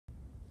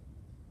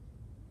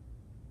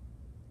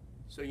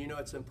So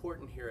it's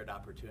important here at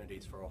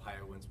Opportunities for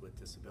Ohioans with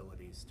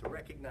Disabilities to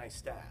recognize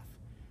staff.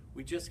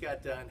 We just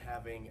got done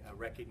having a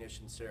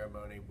recognition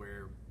ceremony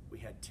where we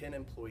had 10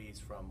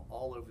 employees from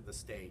all over the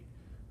state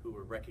who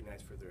were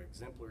recognized for their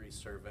exemplary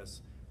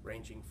service,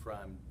 ranging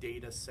from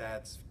data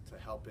sets to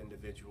help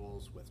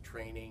individuals with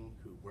training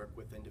who work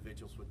with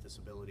individuals with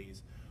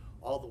disabilities,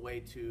 all the way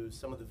to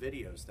some of the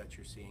videos that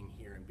you're seeing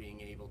here and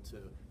being able to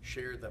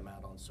share them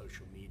out on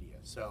social media.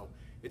 So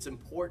it's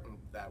important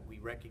that we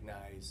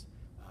recognize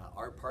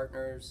our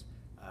partners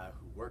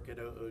who work at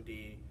OOD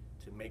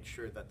to make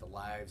sure that the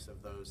lives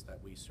of those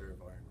that we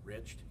serve are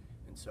enriched.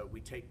 And so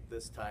we take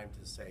this time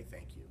to say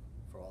thank you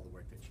for all the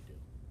work that you do.